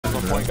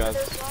point, guys.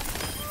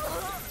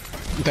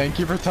 Thank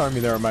you for telling me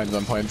there were mines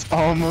on points.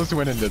 Almost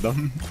went into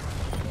them.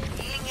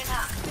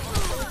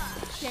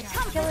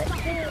 Kill it,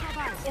 kill it.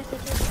 Yes, it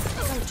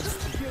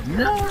is.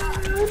 No.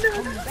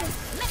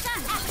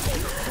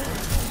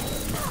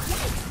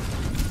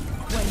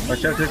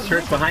 Watch out, there's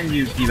turrets behind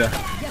you, Diva.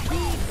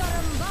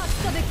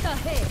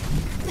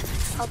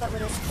 Oh, that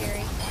would have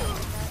scary.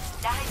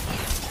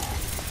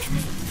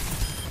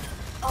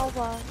 Oh,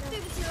 wow.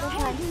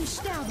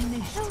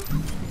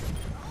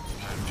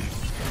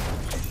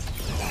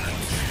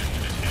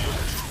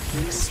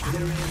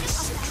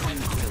 Experience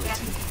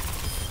tranquility.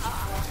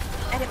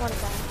 I didn't want to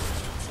die.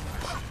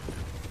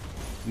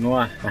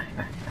 Mwah.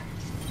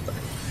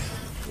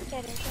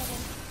 Get it.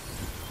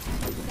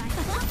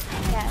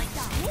 Yes.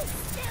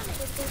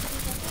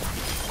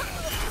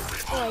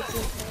 Oh, I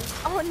did.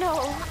 Oh no!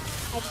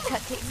 I just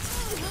got taken.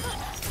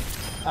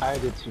 I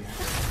did too.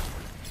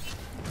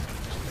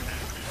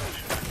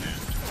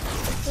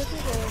 This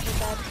is really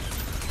bad.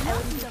 I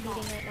wouldn't be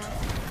beating right now.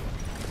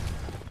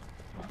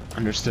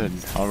 Understood.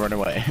 I'll run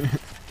away.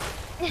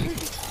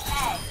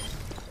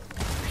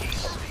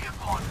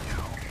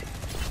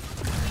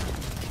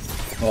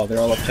 Oh, they're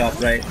all up top,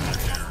 right?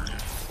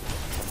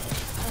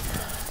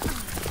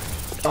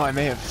 Oh, I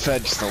may have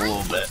fed just a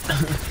little bit.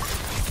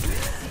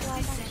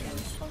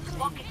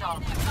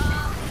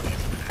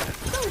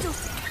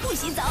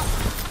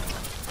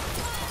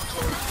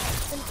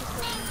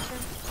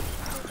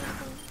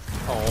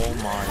 Oh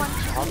my.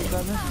 How did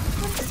that miss?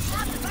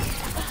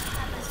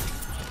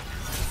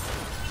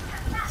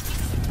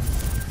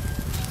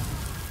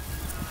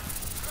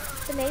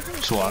 It's amazing.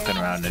 Just walking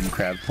around in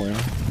crab form.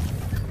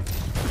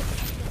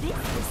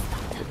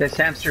 This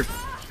hamster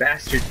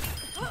bastard.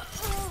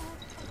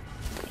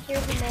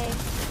 Here's a May.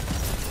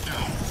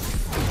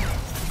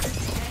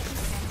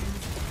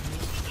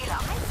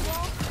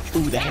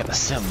 Ooh, they have a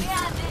sim.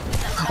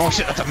 Oh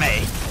shit, that's a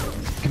May.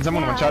 Can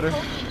someone one-shot her?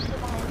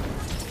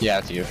 Yeah,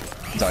 it's you.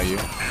 It's all you.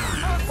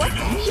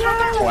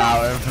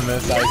 Wow,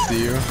 Infamous, I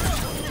see you.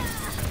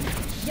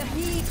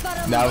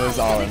 That was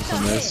all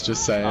Infamous,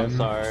 just saying. I'm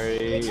sorry.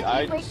 Did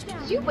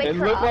you wake It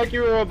her looked up? like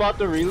you were about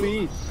to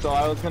release, so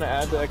I was gonna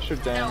add the extra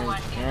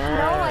damage.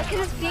 No, I could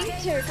have beat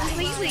her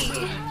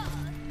completely.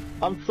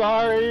 I'm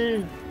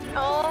sorry.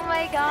 Oh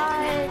my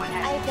god,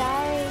 I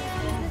died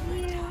because of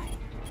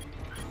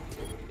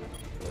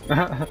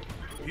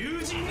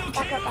you.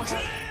 Back up.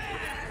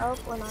 Oh,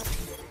 we're not.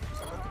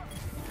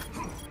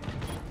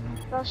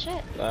 Well,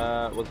 shit.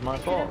 That was my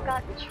Could fault. have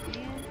got the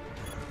tree.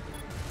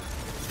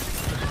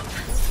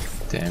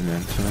 Damn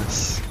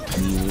Infamous.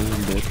 You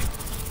ruined it.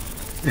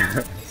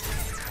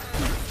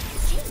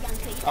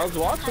 I was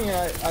watching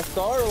it, I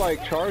saw her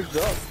like charged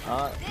up.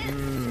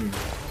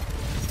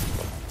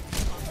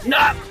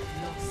 No!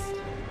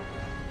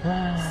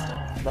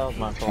 That was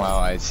my fault. Wow,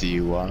 I see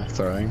you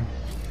throwing.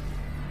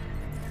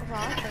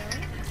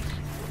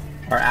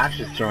 Our Ash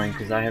is throwing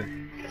because I have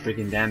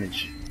freaking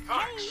damage.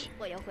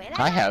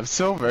 I have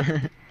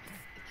silver.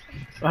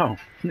 Oh,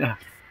 yeah.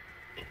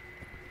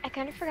 I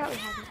kind of forgot we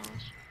had an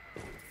Ash.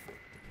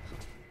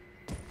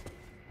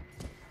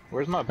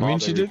 Where's my Bob? I mean,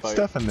 she every did fight?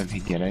 stuff in the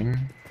beginning.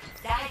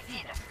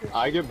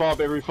 I get Bob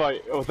every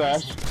fight with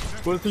Ash.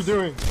 What is he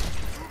doing?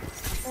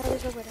 Oh,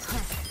 there's a widow.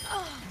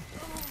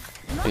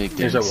 Big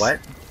There's a dings. what?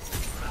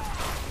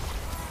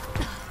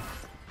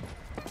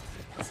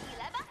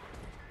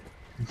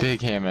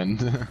 Big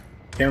Hammond.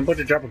 Okay, I'm about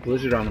to drop a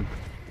blizzard on him.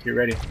 Get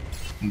ready.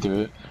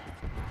 Do it.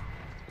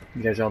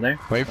 You guys all there?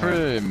 Wait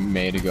for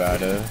May to go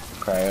out of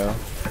cryo.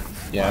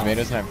 Yeah, May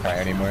doesn't have cryo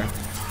anymore.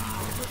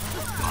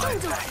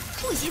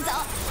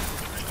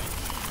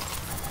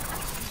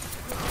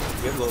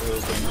 Get low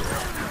heals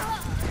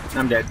in.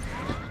 I'm dead.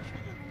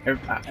 I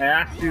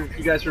asked you if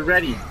you guys were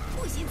ready,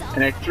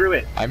 and I threw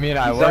it. I mean,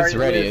 I He's was already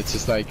ready. lived. It's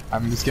just like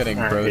I'm just getting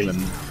Alright.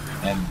 frozen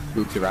and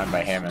looped around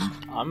by Hammond.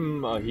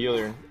 I'm a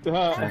healer.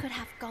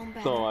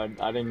 So I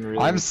didn't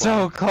really. I'm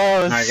so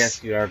close. I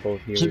guess you are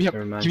both healers. Keep me up.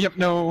 Never mind. Keep me up.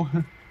 No.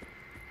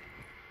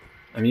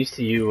 I'm used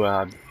to you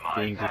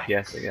being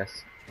DPS, I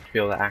guess. To be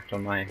able to act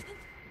on my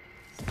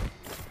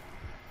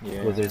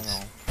Yeah, blizzards. I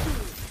know.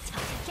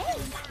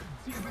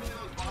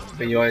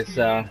 But you always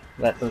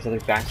let those other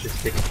bastards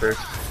take it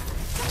first.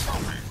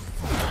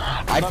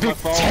 I Not my picked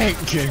fault.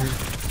 tank.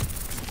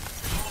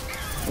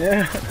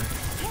 Yeah.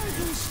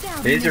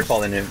 It is your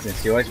fault in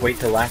Infamous. You always wait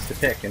till last to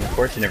pick, and of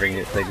course you're never gonna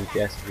get to play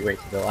DPS if you wait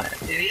till the last.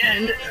 To the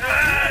end.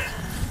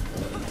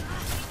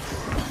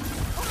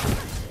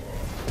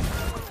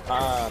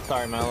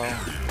 Sorry, Mello.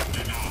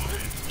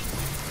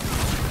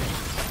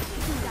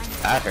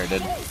 That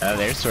hurted.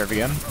 There's Swerve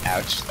again.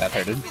 Ouch, that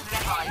hurted.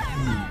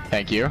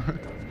 Thank you.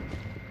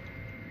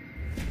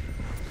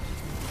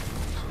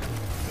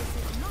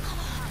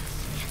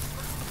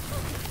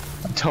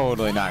 I'm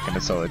totally not gonna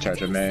solo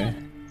charge with May.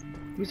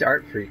 Who's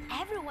Art Freak?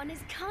 Everyone is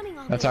counting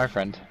on That's me. our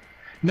friend.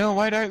 No,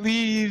 why'd I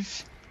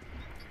leave?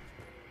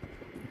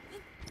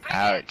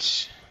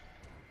 Ouch.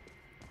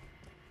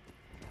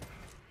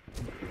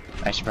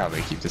 I should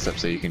probably keep this up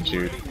so you can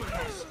shoot.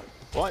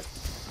 What?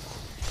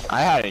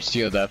 I had a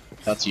shield up.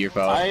 That's your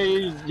fault.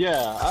 I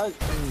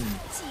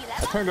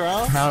turned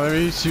around.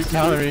 Mallory, shoot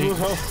Mallory.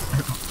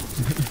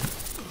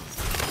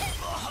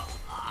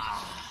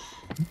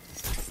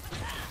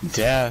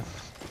 Death.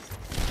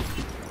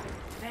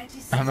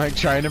 I'm like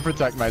trying to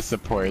protect my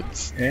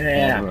supports. Yeah.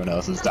 And everyone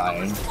else is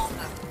dying.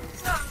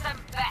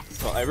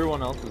 Well,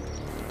 everyone else is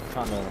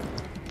kind of.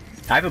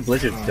 I have a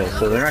blizzard still,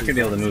 so they're not gonna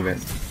be able to move it.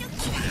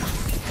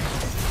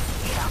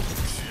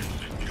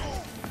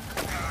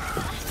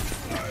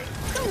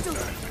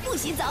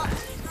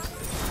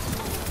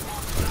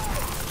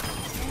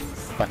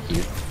 Fuck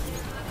you.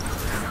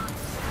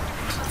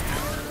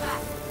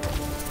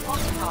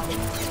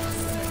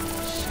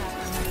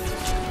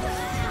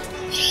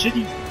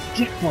 Shitty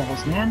dick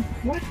balls, man.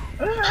 What?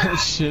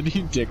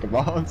 Shitty dick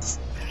balls.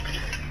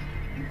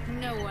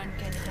 No one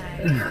can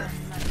hide from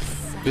my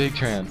sight. Big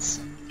trance.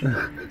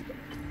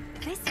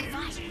 This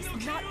fight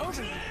is not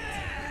over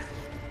yet.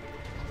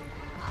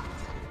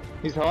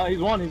 He's hot. He's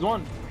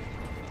one.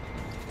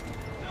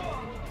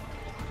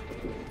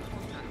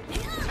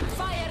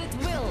 Fire at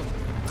will.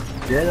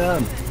 Get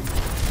him!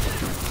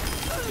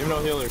 You have no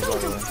healers, by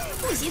the way.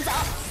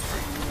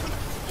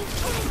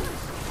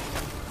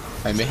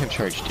 I may have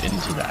charged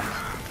into that.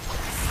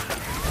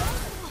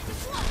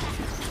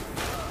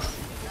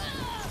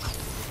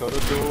 Go to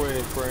the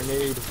doorway for a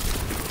nade.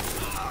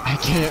 I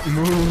can't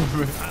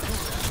move.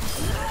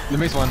 The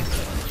mace one.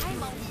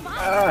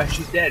 Ah,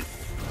 she's dead.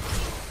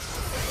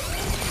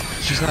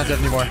 She's not dead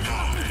anymore.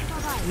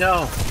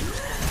 No.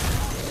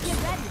 Get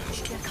ready.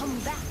 They're coming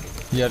back.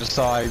 Yeah, just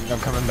saw I'm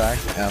coming back.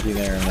 I'll be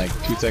there in like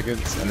 2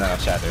 seconds, and then I'll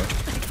shatter.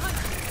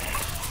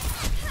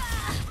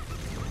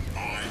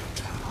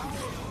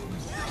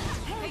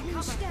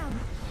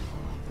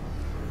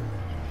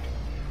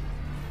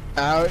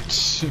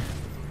 Ouch!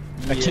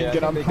 I can't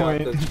get on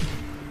point.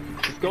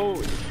 Just go,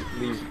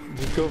 leave.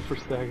 Just go for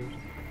stagger.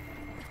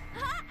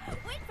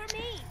 Wait for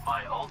me.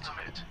 My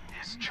ultimate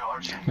is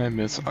charging. I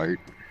miss art.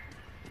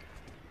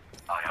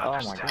 I Oh my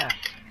understand. gosh.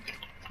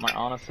 My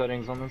Ana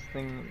settings on this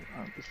thing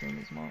aren't the same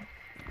as mine.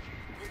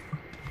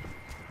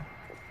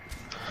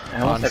 I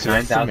almost Honestly,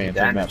 have that's the 9,000 main thing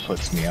that damage.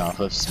 puts me off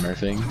of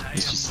smurfing.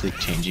 It's just like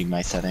changing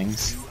my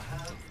settings.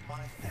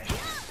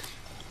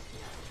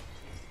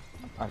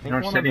 I think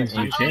What one of the settings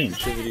do you change?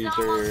 sensitivities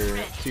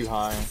are too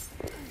high.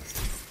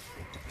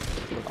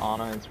 With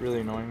Ana, it's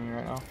really annoying me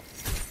right now.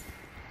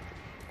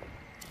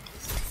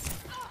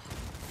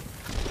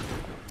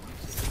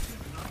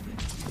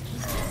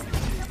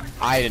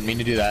 I didn't mean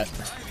to do that.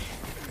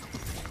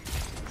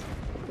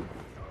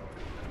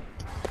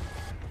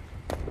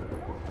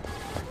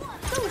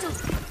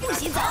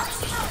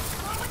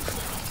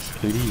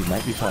 Dude, you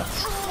might be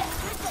fucked.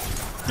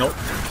 Nope.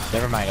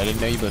 Never mind, I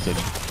didn't know you blizzard.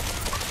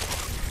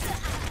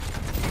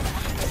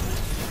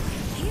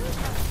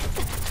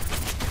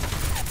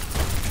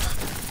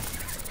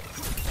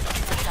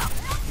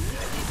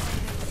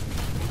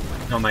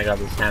 Oh my god,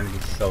 this damage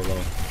is so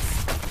low.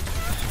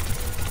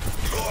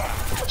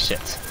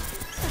 Shit.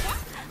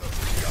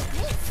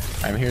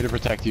 I'm here to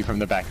protect you from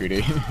the back,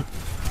 Rudy.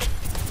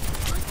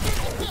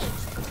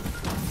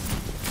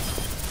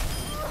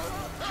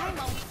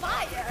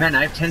 Man,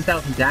 I have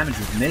 10,000 damage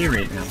with May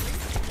right now.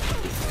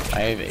 I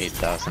have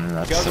 8,000 and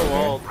that's You guys so are good.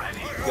 walled. You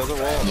guys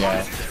are walled.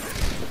 Yeah.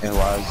 It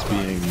was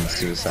being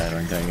suicide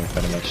when getting in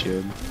front of my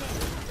shield.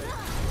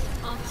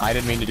 I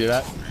didn't mean to do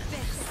that.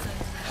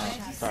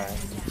 Sorry.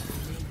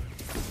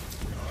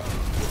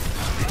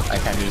 I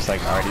kind of just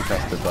like already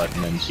pressed the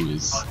button and she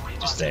was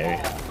just there.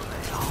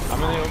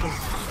 I'm in the open.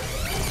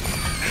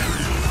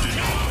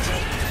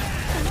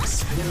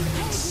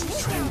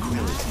 Experience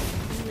tranquility.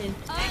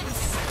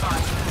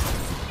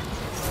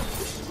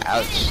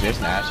 Ouch, there's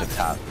an Ashe up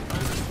top.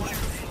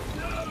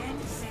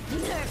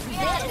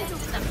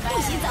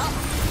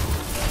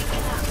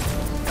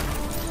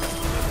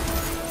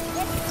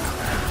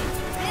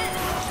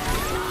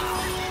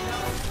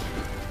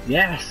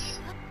 Yes!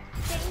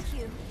 Thank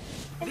you.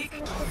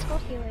 It's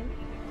called healing.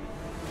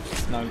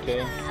 9k.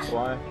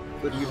 Why?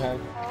 What do you have?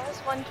 Oh, it's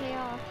 1k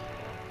off.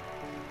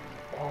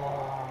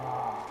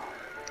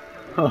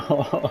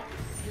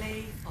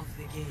 Play of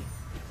the game.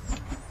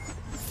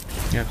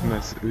 You have to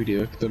mess Udi,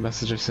 look at the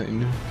message I sent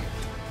you.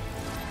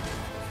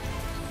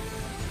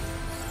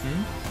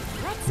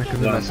 Look at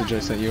the Done. message I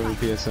sent you over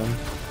PSN.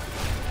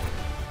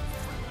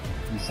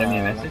 You sent me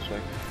a message?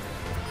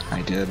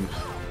 I did.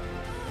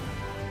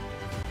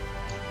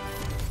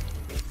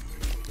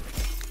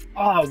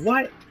 Oh,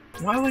 what?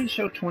 Why would it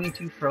show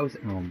 22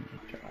 frozen? Oh my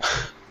god.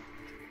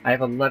 I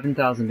have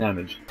 11,000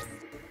 damage.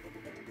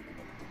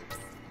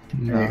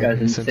 No, you guys I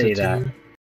didn't sent say it to that. you.